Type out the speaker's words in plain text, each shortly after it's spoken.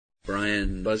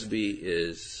Brian Busby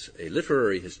is a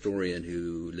literary historian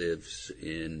who lives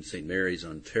in St. Mary's,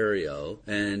 Ontario,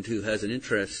 and who has an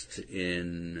interest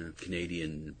in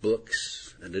Canadian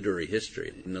books and literary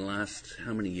history. In the last,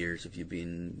 how many years have you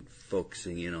been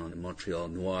focusing in on Montreal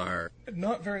Noir?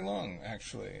 Not very long,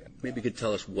 actually. Maybe you could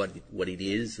tell us what it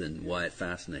is and why it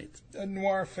fascinates.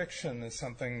 Noir fiction is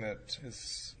something that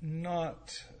is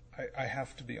not, I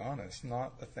have to be honest,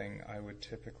 not a thing I would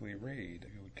typically read.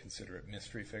 You would consider it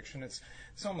mystery fiction. It's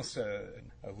almost a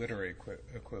literary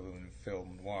equivalent of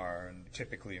film noir, and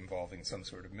typically involving some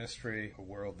sort of mystery, a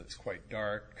world that's quite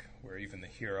dark, where even the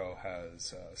hero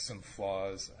has some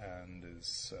flaws and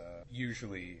is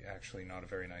usually actually not a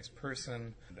very nice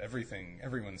person.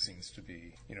 Everyone seems to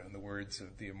be, in the words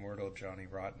of the immortal Johnny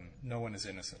Rotten, no one is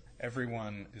innocent.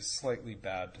 Everyone is slightly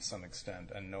bad to some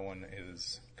extent, and no one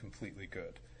is completely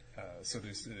good. So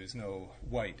there's no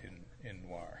white in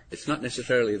noir. It's not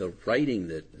necessarily the writing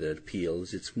that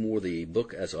appeals, it's more the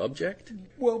book as object?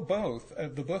 Well, both.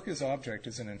 The book as object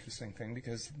is an interesting thing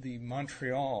because the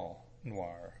Montreal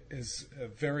noir is a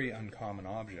very uncommon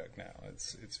object now.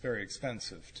 It's very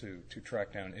expensive to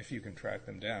track down, if you can track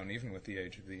them down, even with the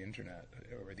age of the internet,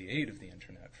 or the aid of the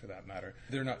internet for that matter.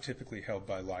 They're not typically held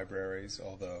by libraries,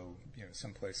 although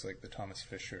some place like the Thomas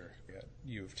Fisher at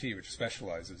U of T, which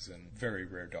specializes in very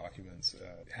rare documents,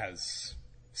 has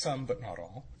some but not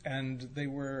all. And they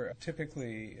were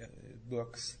typically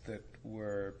books that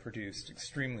were produced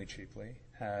extremely cheaply,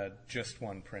 had just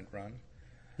one print run.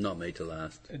 Not made to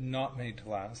last. Not made to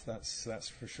last, that's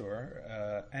for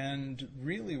sure. And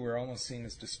really were almost seen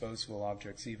as disposable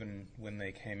objects even when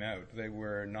they came out. They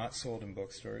were not sold in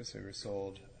bookstores. They were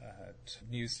sold at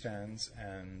newsstands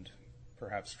and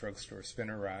perhaps drugstore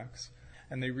spinner racks.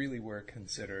 And they really were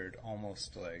considered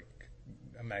almost like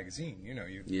a magazine.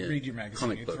 You read your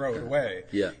magazine, you throw it away.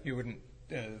 Yeah. You wouldn't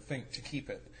think to keep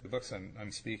it. The books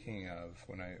I'm speaking of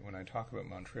when I talk about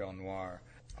Montreal Noir,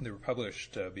 they were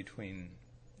published between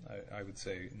I would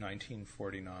say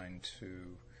 1949 to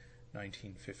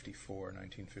 1954,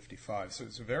 1955. So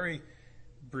it's a very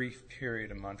brief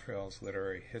period in Montreal's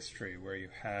literary history where you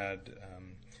had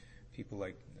people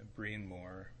like Brian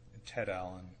Moore, Ted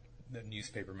Allen, a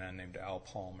newspaper man named Al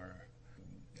Palmer,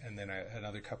 and then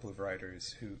another couple of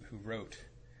writers who wrote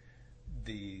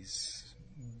these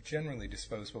generally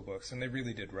disposable books, and they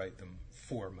really did write them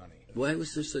for money. Why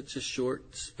was there such a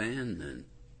short span then?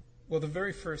 Well, the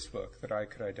very first book that I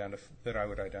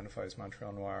would identify as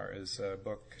Montreal Noir is a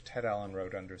book Ted Allen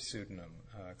wrote under pseudonym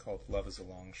called Love is a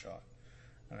Long Shot.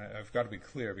 And I've got to be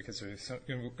clear because there's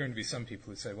going to be some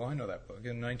people who say, well, I know that book.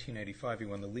 In 1985, he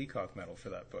won the Leacock Medal for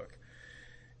that book.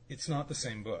 It's not the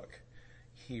same book.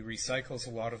 He recycles a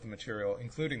lot of the material,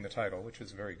 including the title, which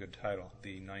is a very good title.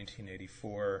 The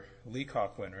 1984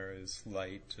 Leacock winner is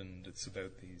light, and it's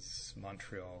about these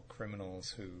Montreal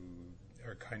criminals who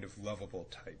are kind of lovable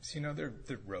types. They're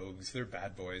rogues, they're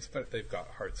bad boys, but they've got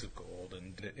hearts of gold,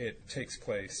 and it takes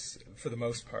place, for the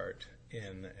most part,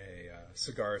 in a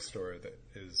cigar store that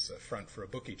is a front for a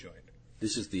bookie joint.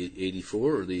 This is the 84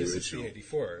 or the original? This is the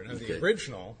 84. Now, the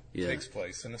original takes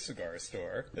place in a cigar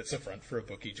store that's a front for a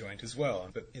bookie joint as well.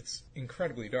 But it's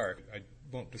incredibly dark. I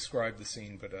won't describe the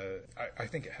scene, but I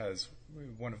think it has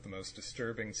one of the most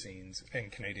disturbing scenes in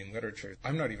Canadian literature.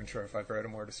 I'm not even sure if I've read a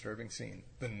more disturbing scene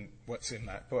than what's in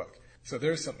that book. So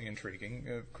there's something intriguing.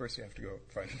 Of course, you have to go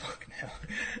find the book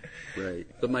now. Right.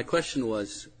 But my question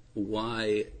was,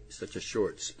 why such a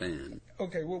short span?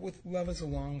 Okay, well, with Love is a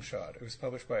Long Shot, it was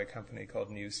published by a company called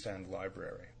Newsstand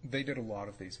Library. They did a lot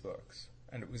of these books,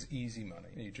 and it was easy money.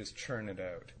 You just churn it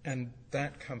out. And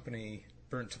that company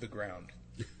burnt to the ground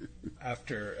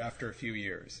after a few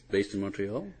years. Based in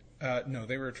Montreal? No,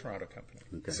 they were a Toronto company.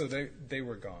 Okay. So they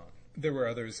were gone. There were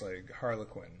others like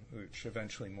Harlequin, which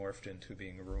eventually morphed into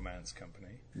being a romance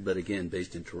company. But again,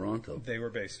 based in Toronto. They were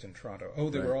based in Toronto. Oh,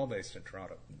 they were all based in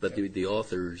Toronto. But the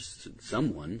authors,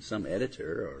 some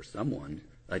editor or someone,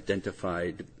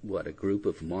 identified, a group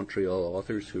of Montreal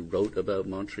authors who wrote about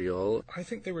Montreal? I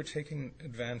think they were taking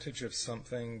advantage of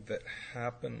something that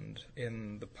happened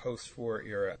in the post-war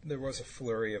era. There was a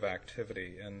flurry of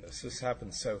activity, and this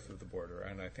happened south of the border,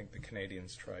 and I think the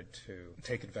Canadians tried to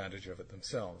take advantage of it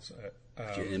themselves.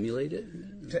 To emulate it?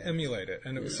 To emulate it.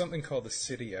 And it was something called the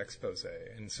City Expose.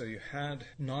 And so you had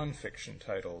non-fiction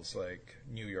titles like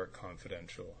New York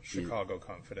Confidential, Chicago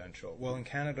Confidential. Well, in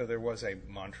Canada, there was a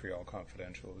Montreal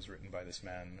Confidential. It was written by this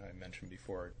man I mentioned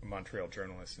before, a Montreal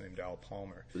journalist named Al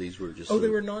Palmer. So these were just... they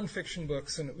were non-fiction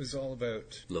books, and it was all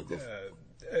about... Local.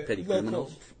 Petty local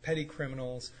criminals? petty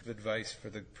criminals. Advice for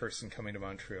the person coming to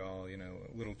Montreal.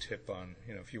 A little tip on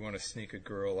if you want to sneak a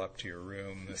girl up to your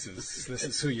room, this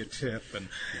is who you tip,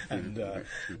 and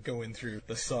go in through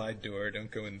the side door.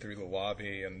 Don't go in through the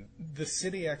lobby. And the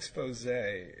city expose.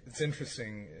 It's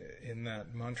interesting in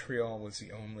that Montreal was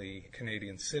the only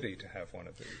Canadian city to have one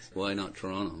of these. Why not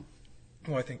Toronto?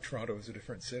 Well, I think Toronto is a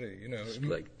different city. It's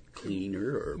like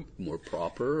cleaner or more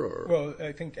proper, or well,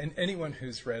 I think anyone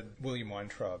who's read William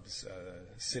Weintraub's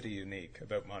City Unique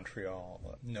about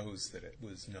Montreal knows that it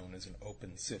was known as an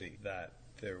open city, that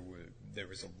there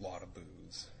was a lot of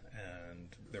booze, and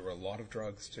there were a lot of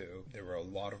drugs too. There were a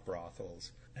lot of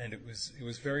brothels, and it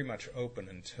was very much open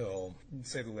until,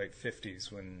 say, the late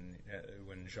 50s, when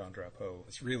Jean Drapeau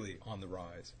was really on the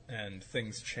rise, and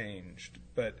things changed.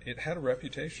 But it had a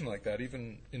reputation like that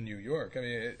even in New York. I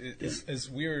mean, it's as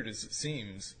weird as it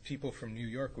seems. People from New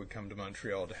York would come to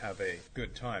Montreal to have a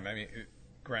good time. I mean,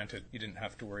 granted, you didn't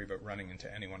have to worry about running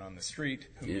into anyone on the street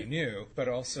whom you knew, but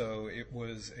also it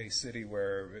was a city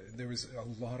where there was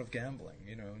a lot of gambling,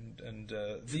 and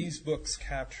these books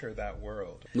capture that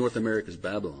world. North America's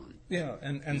Babylon. Yeah,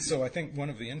 and so I think one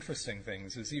of the interesting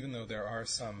things is, even though there are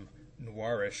some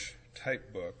noirish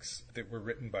type books that were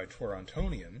written by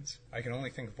Torontonians, I can only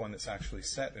think of one that's actually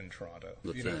set in Toronto.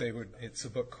 It's a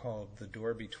book called The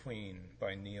Door Between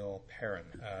by Neil Perrin.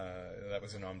 That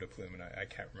was a nom de plume, and I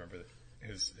can't remember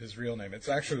his real name. It's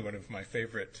actually one of my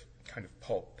favorite kind of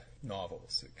pulp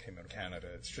novels that came out of Canada.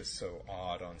 It's just so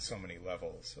odd on so many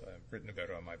levels. I've written about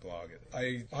it on my blog.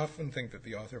 I often think that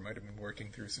the author might have been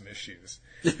working through some issues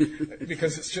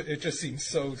because it just seems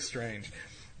so strange.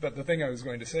 But the thing I was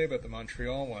going to say about the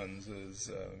Montreal ones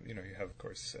is, you have, of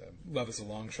course, Love is a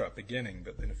Long Shot beginning,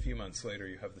 but then a few months later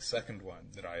you have the second one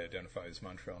that I identify as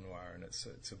Montreal Noir, and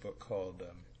it's a book called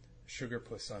Sugar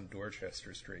Puss on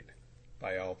Dorchester Street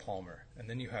by Al Palmer. And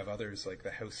then you have others like The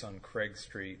House on Craig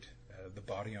Street, The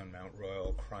Body on Mount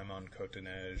Royal, Crime on Côte de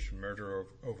Neige, Murder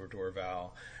over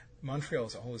Dorval. Montreal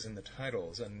is always in the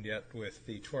titles, and yet with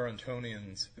the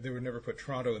Torontonians, they would never put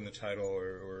Toronto in the title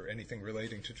or anything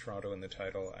relating to Toronto in the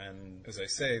title. And as I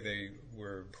say, they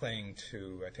were playing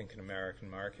to, I think, an American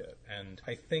market. And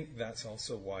I think that's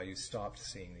also why you stopped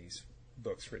seeing these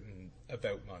books written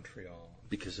about Montreal.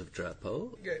 Because of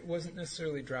Drapeau? It wasn't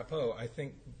necessarily Drapeau. I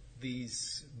think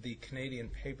the Canadian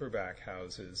paperback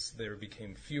houses, there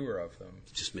became fewer of them.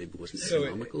 It just maybe wasn't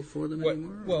economical for them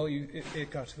anymore? Well,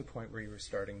 it got to the point where you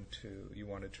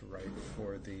wanted to write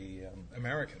for the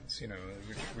Americans,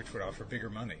 which would offer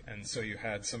bigger money. And so you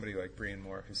had somebody like Brian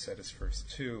Moore who set his first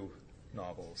two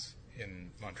novels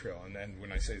in Montreal. And then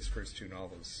when I say his first two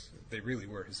novels, they really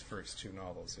were his first two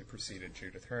novels. They preceded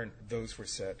Judith Hearn. Those were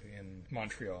set in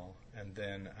Montreal. And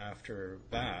then after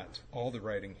that, all the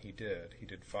writing he did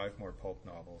 5 more pulp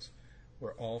novels,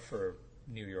 were all for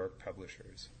New York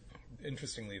publishers.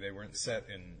 Interestingly, they weren't set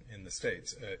in the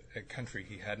States, a country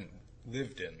he hadn't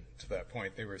lived in to that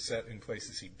point. They were set in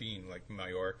places he'd been, like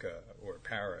Majorca or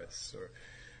Paris, or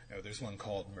there's one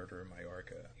called Murder in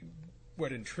Majorca.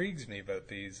 What intrigues me about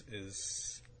these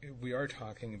is we are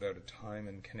talking about a time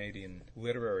in Canadian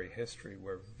literary history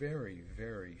where very,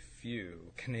 very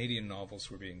few Canadian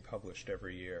novels were being published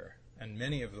every year. And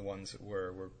many of the ones that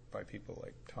were by people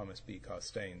like Thomas B.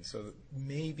 Costain. So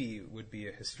maybe it would be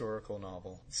a historical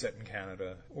novel set in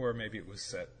Canada, or maybe it was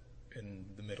set in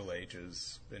the Middle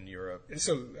Ages in Europe.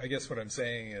 So I guess what I'm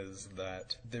saying is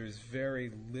that there's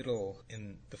very little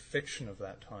in the fiction of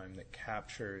that time that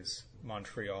captures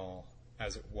Montreal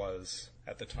as it was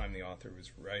at the time the author was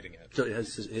writing it. So it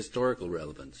has historical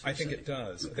relevance. I think it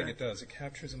does. Okay. I think it does. It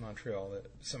captures a Montreal that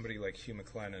somebody like Hugh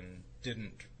MacLennan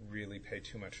didn't really pay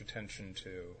too much attention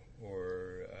to,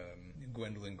 or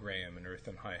Gwendolyn Graham in Earth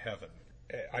and High Heaven.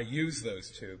 I use those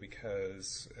two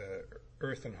because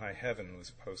Earth and High Heaven was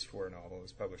a post-war novel. It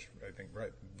was published, I think,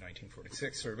 right in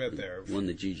 1946 or about there. Won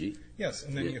the Gigi. Yes,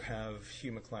 and then you have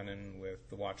Hugh MacLennan with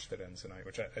The Watch That Ends the Night,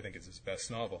 which I think is his best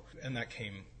novel. And that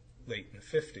came late in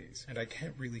the 50s. And I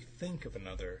can't really think of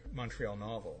another Montreal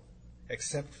novel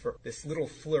except for this little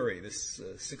flurry, this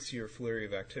 6-year flurry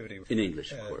of activity. In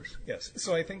English, of course. Yes.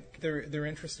 So I think they're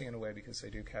interesting in a way because they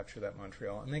do capture that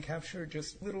Montreal, and they capture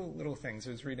just little things.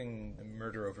 I was reading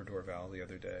Murder over Dorval the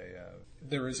other day.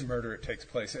 There is a murder. It takes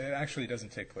place. It actually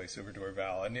doesn't take place over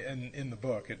Dorval, and in the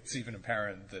book, it's even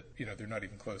apparent that they're not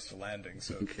even close to landing.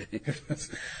 So, okay.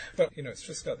 But it's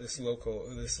just got this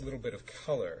little bit of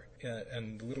color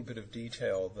and a little bit of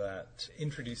detail that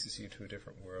introduces you to a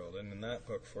different world. And in that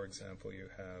book, for example, you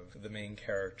have the main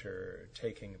character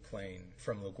taking a plane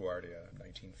from LaGuardia,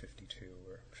 1952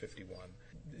 or 51.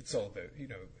 It's all about,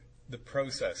 the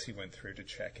process he went through to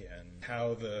check in,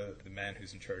 how the man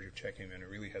who's in charge of checking him in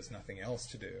really has nothing else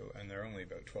to do, and there are only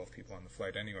about 12 people on the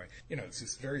flight anyway. It's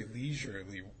this very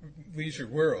leisure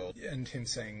world, and him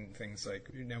saying things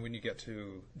like, now when you get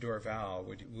to Dorval,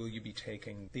 will you be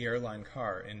taking the airline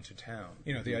car into town?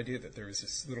 The idea that there is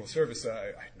this little service, I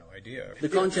had no idea. The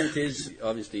content is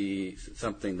obviously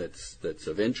something that's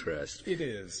of interest. It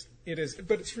is,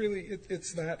 but it's really,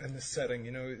 it's that and the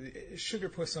setting, Sugar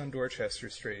Puss on Dorchester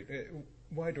Street.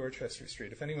 Why Dorchester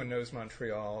Street? If anyone knows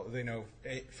Montreal, they know,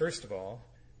 first of all,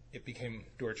 it became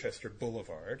Dorchester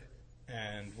Boulevard,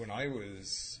 and when I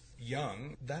was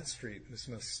young, that street was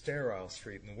the most sterile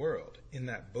street in the world. In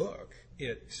that book,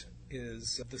 it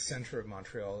is the center of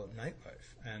Montreal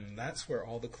nightlife, and that's where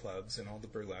all the clubs and all the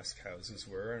burlesque houses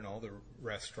were and all the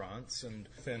restaurants, and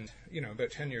then,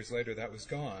 about 10 years later that was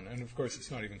gone, and of course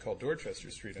it's not even called Dorchester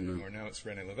Street anymore. Now it's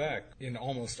René Lévesque. In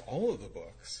almost all of the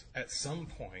books, at some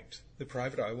point, the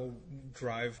private eye will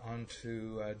drive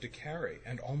onto DeCarry,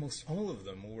 and almost all of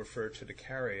them will refer to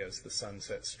DeCarry as the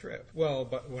Sunset Strip. Well,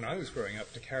 but when I was growing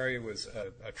up, DeCarry was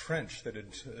a trench that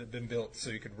had been built so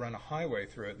you could run a highway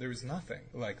through it. There was nothing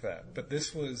like that. But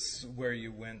this was where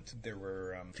you went. There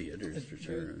were theaters, for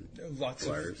sure. Lots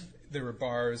of. There were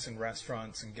bars and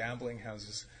restaurants and gambling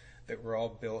houses that were all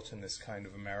built in this kind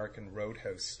of American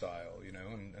roadhouse style,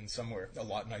 and some were a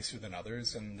lot nicer than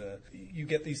others. And you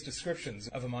get these descriptions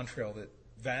of a Montreal that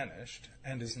vanished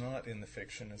and is not in the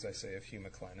fiction, as I say, of Hugh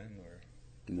MacLennan or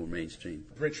more mainstream.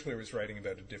 Richler was writing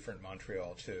about a different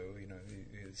Montreal too.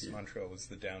 His Montreal was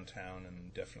the downtown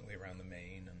and definitely around the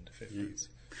Main and 50s.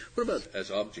 What about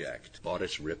as object?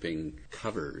 Bodice-ripping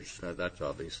covers. That's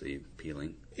obviously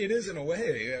appealing. It is in a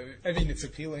way. I mean, it's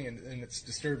appealing and it's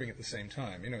disturbing at the same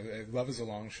time. Love is a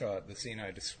Long Shot, the scene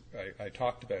I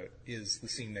talked about, is the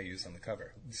scene they use on the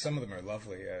cover. Some of them are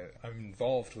lovely. I'm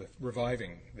involved with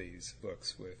reviving these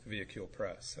books with Vehicule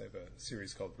Press. I have a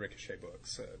series called Ricochet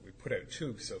Books. We put out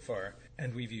 2 so far,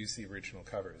 and we've used the original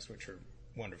covers, which are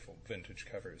wonderful vintage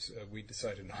covers. We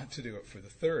decided not to do it for the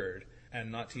 3rd, and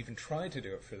not to even try to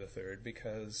do it for the 3rd,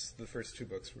 because the first 2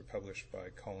 books were published by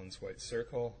Collins White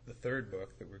Circle. The 3rd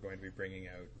book that we're going to be bringing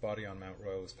out, Body on Mount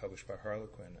Royal, was published by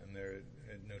Harlequin, and they're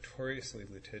notoriously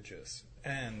litigious,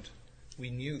 and we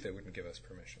knew they wouldn't give us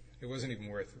permission. It wasn't even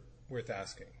worth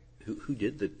asking. Who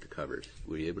did the covers?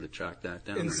 Were you able to track that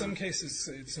down? In some cases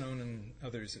it's known, and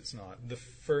others it's not. The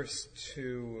first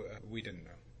 2 we didn't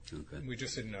know. Okay. We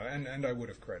just didn't know, and I would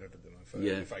have credited them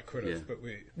if I could have. But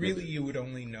you would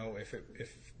only know if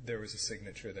there was a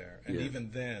signature there, and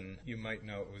even then you might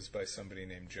know it was by somebody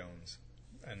named Jones,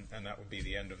 and that would be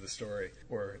the end of the story,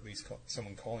 or at least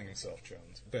someone calling himself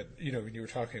Jones. But when you were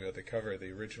talking about the cover,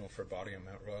 the original for Body on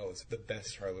Mount Royal is the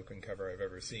best Harlequin cover I've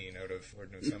ever seen, out of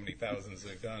Lord knows how many thousands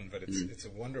they've done. But it's a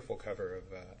wonderful cover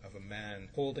of a man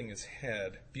holding his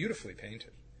head, beautifully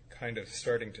painted, kind of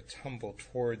starting to tumble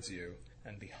towards you.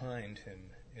 And behind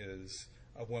him is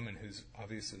a woman who's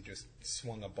obviously just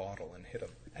swung a bottle and hit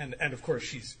him. And of course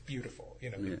she's beautiful,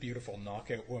 the beautiful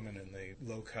knockout woman in the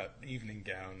low-cut evening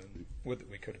gown, and would that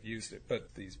we could have used it.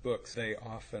 But these books, they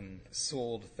often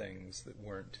sold things that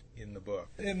weren't in the book.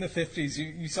 In the 50s,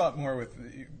 you saw it more with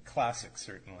classics,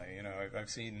 certainly. I've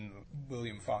seen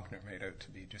William Faulkner made out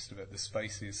to be just about the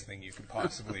spiciest thing you could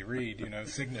possibly read.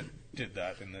 Signet did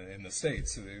that in the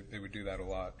States, so they would do that a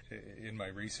lot. In my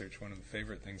research, one of the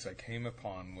favorite things I came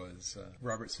upon was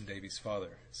Robertson Davies'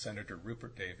 father, Senator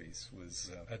Rupert Davies,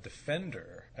 was a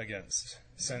defender against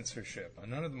censorship.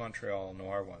 None of the Montreal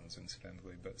Noir ones,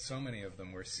 incidentally, but so many of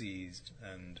them were seized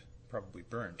and probably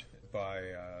burnt by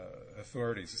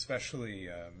authorities, especially,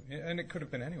 and it could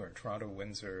have been anywhere, Toronto,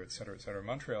 Windsor, et cetera, et cetera.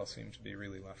 Montreal seemed to be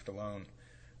really left alone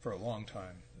for a long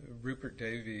time. Rupert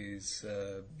Davies,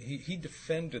 he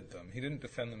defended them. He didn't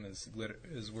defend them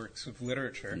as works of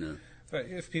literature. No. But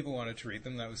if people wanted to read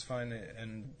them, that was fine.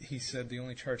 And he said the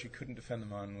only charge he couldn't defend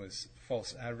them on was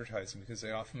false advertising, because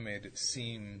they often made it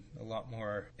seem a lot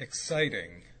more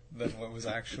exciting than what was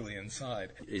actually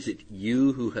inside. Is it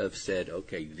you who have said,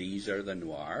 okay, these are the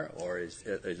noir, or is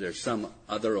there some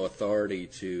other authority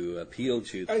to appeal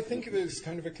to? I think there's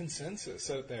kind of a consensus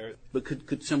out there. But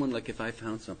could someone, like if I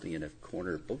found something in a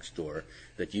corner bookstore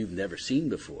that you've never seen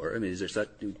before, I mean, is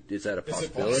that a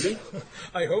possibility?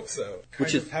 I hope so.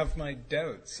 Which is have my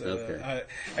doubts. Okay.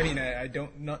 I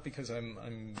don't, not because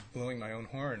I'm blowing my own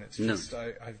horn. It's just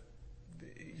I've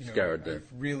I've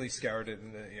really scoured it,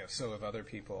 and so have other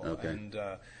people. Okay. And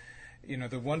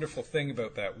the wonderful thing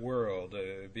about that world,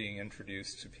 being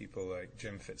introduced to people like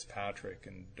Jim Fitzpatrick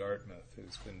in Dartmouth,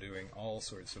 who's been doing all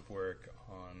sorts of work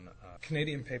on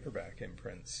Canadian paperback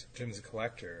imprints. Jim's a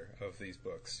collector of these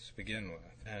books to begin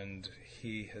with, and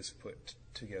he has put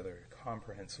together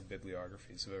comprehensive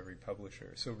bibliographies of every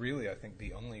publisher. So really, I think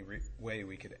the only way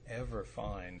we could ever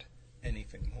find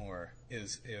anything more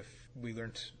is if we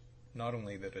learned not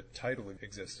only that a title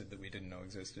existed that we didn't know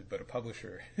existed, but a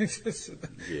publisher existed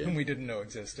whom we didn't know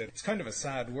existed. It's kind of a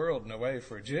sad world in a way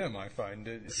for Jim, I find.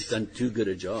 He's done too good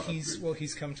a job.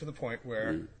 He's come to the point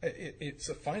where it's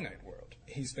a finite world.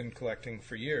 He's been collecting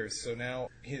for years, so now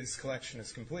his collection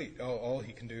is complete. All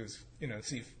he can do is,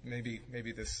 see if maybe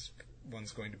this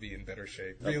one's going to be in better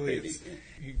shape. Really,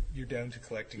 you're down to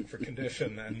collecting for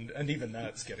condition, and even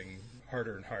that's getting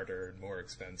harder and harder and more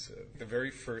expensive. The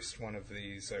very first one of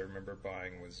these I remember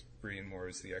buying was Brian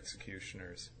Moore's The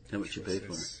Executioners. How much you paid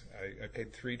for it? I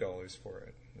paid $3 for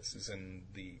it. This is in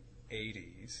the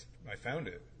 80s. I found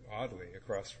it, oddly,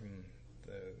 across from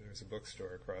there's a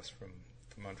bookstore across from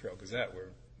the Montreal Gazette where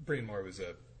Brian Moore was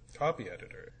a copy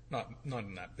editor. Not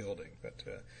in that building, but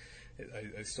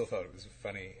I still thought it was a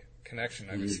funny connection.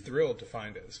 I was thrilled to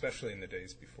find it, especially in the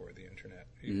days before the internet.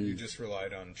 You just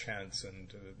relied on chance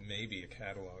and maybe a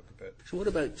catalog. But so what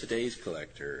about today's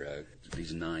collector,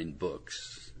 these 9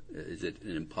 books? Is it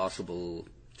an impossible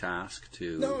task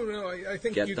to No, I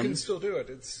think you can still do it.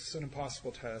 It's an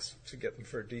impossible task to get them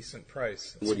for a decent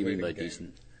price. What do you mean by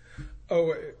decent?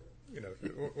 Oh,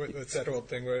 what's that old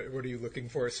thing? What are you looking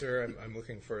for, sir? I'm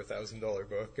looking for a $1,000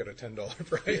 book at a $10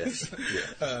 price.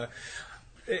 Yeah.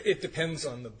 It depends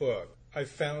on the book. I've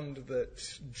found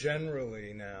that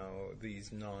generally now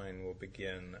these 9 will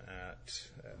begin at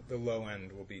the low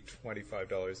end will be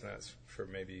 $25, and that's for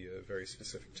maybe a very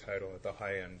specific title. At the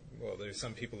high end, well, there's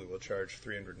some people who will charge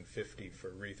 $350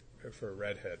 for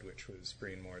Redhead, which was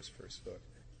Brian Moore's first book.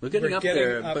 We're getting up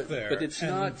there, but it's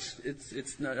not.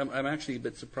 It's not. I'm actually a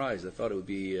bit surprised. I thought it would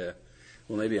be.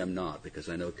 Well, maybe I'm not, because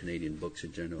I know Canadian books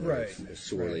in general are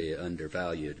sorely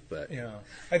undervalued. But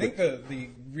I think the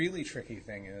really tricky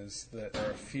thing is that there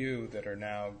are a few that are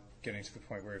now getting to the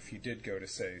point where if you did go to,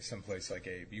 say, someplace like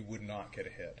Abe, you would not get a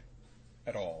hit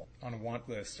at all. On a want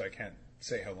list, I can't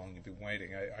say how long you'd be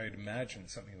waiting. I'd imagine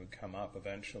something would come up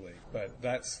eventually, but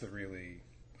that's the really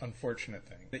unfortunate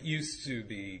thing. It used to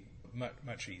be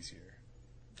much easier.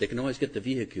 They can always get the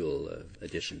vehicle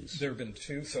editions. There have been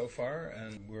 2 so far,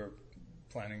 and we're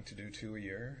planning to do 2 a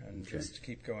year and just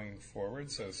keep going forward.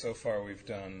 So far we've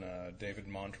done David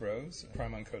Montrose,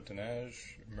 Crime on Côte de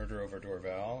Neige, Murder over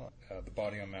Dorval. The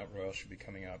Body on Mount Royal should be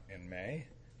coming out in May.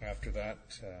 After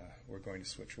that, we're going to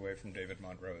switch away from David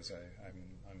Montrose.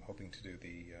 I'm hoping to do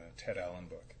the Ted Allen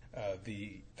book.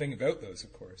 The thing about those,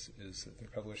 of course, is that they're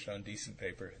published on decent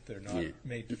paper. They're not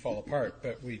made to fall apart,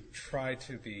 but we try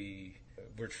to be...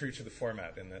 we're true to the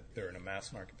format in that they're in a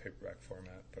mass market paperback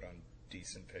format, but on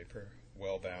decent paper,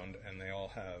 well bound, and they all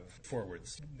have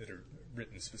forwards that are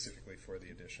written specifically for the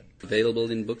edition.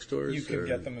 Available in bookstores? You can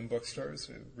get them in bookstores.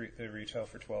 They retail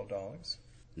for $12.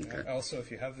 Okay. Also,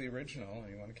 if you have the original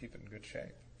and you want to keep it in good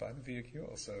shape, buy the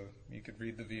VQL, so you could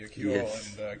read the VQL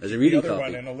and as a keep reading the other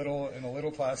copy. one in a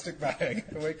little plastic bag,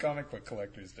 the way comic book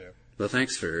collectors do. Well,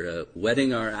 thanks for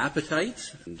whetting our appetite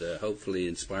and hopefully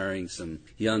inspiring some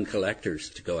young collectors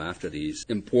to go after these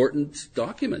important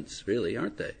documents, really,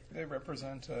 aren't they? They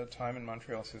represent a time in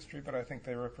Montreal's history, but I think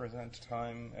they represent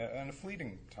time, and a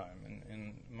fleeting time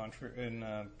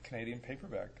in Canadian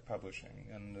paperback publishing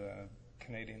and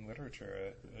Canadian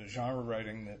literature, a genre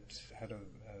writing that had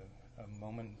a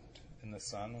moment in the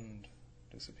sun and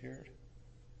disappeared.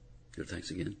 Good,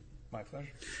 thanks again. My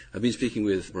pleasure. I've been speaking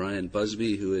with Brian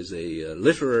Busby, who is a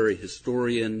literary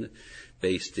historian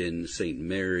based in St.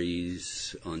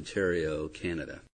 Mary's, Ontario, Canada.